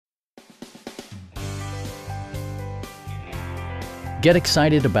Get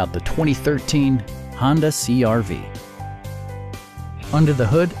excited about the 2013 Honda CR-V. Under the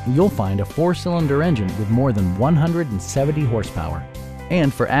hood, you'll find a 4-cylinder engine with more than 170 horsepower.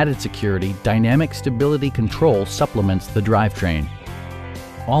 And for added security, dynamic stability control supplements the drivetrain.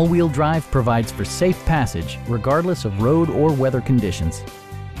 All-wheel drive provides for safe passage regardless of road or weather conditions.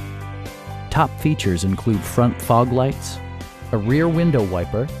 Top features include front fog lights, a rear window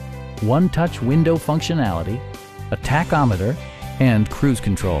wiper, one-touch window functionality, a tachometer, and cruise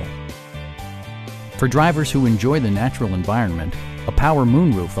control. For drivers who enjoy the natural environment, a power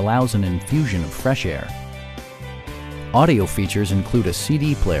moonroof allows an infusion of fresh air. Audio features include a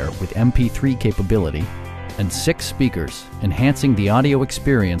CD player with MP3 capability and 6 speakers, enhancing the audio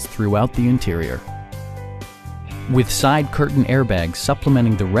experience throughout the interior. With side curtain airbags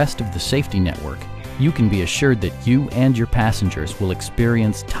supplementing the rest of the safety network, you can be assured that you and your passengers will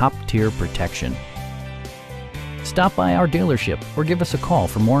experience top-tier protection. Stop by our dealership or give us a call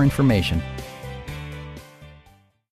for more information.